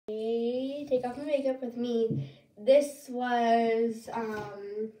take off my makeup with me. This was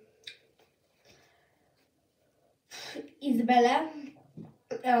Isabella.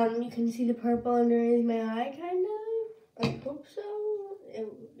 You can see the purple underneath my eye, kind of. I hope so.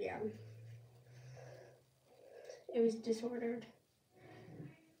 Yeah. It was disordered.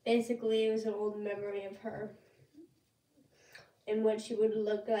 Basically, it was an old memory of her and what she would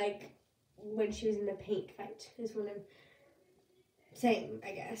look like when she was in a paint fight, is what I'm saying,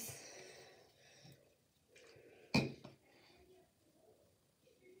 I guess.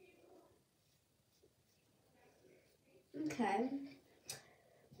 Okay.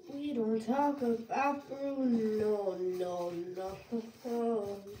 We don't talk about Bruno, no. No.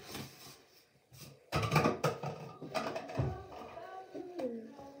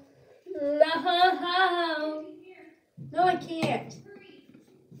 No, I can't.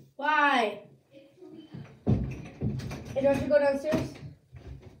 Why? I don't have to go downstairs?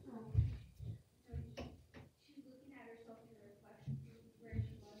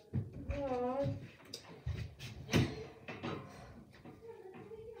 Aww.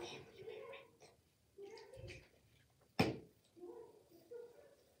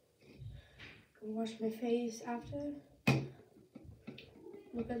 Wash my face after.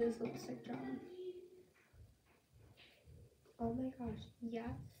 Look at this lipstick job. Oh my gosh, yes.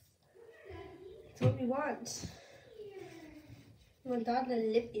 That's what we want. We want all the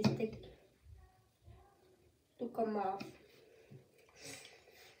lipstick to come off.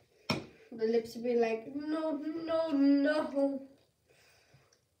 The lips will be like, no.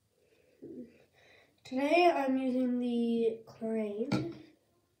 Today I'm using the Clarins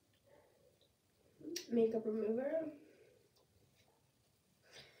makeup remover.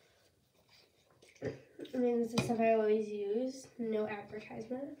 I mean, this is stuff I always use. No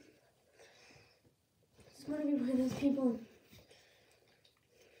advertisement. I just want to be one of those people.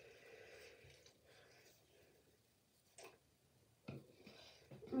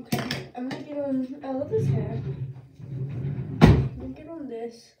 Okay, I'm gonna get on. I love this hair. I'm gonna get on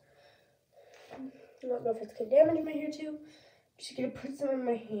this. I don't know if it's gonna damage my hair too. I'm just gonna put some in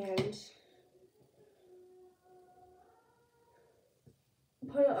my hand.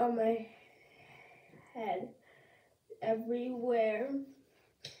 Put it on my head. Everywhere.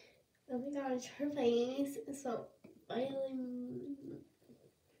 Oh my gosh, her face is so oily.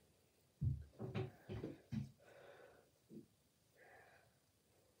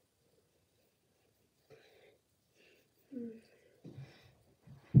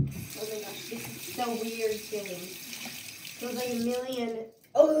 Oh my gosh, this is so weird feeling. Feels like a million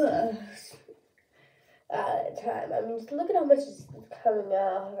at a time. I mean, just look at how much is coming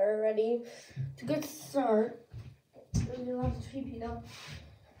out already. It's a good start. I'm gonna have to creepy though.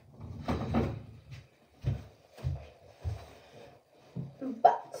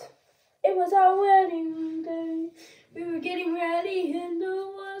 But it was our wedding day. We were getting ready and there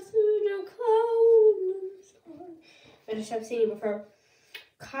was a cloud. Better stop singing before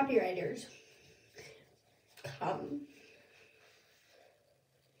copywriters come.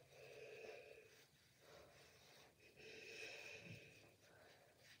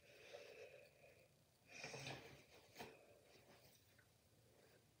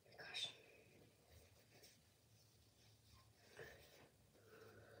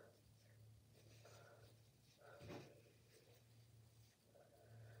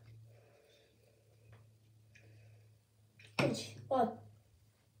 What?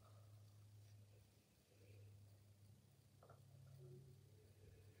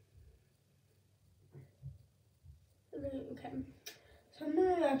 Okay. So I'm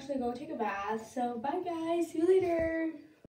gonna actually go take a bath. So bye guys. See you later.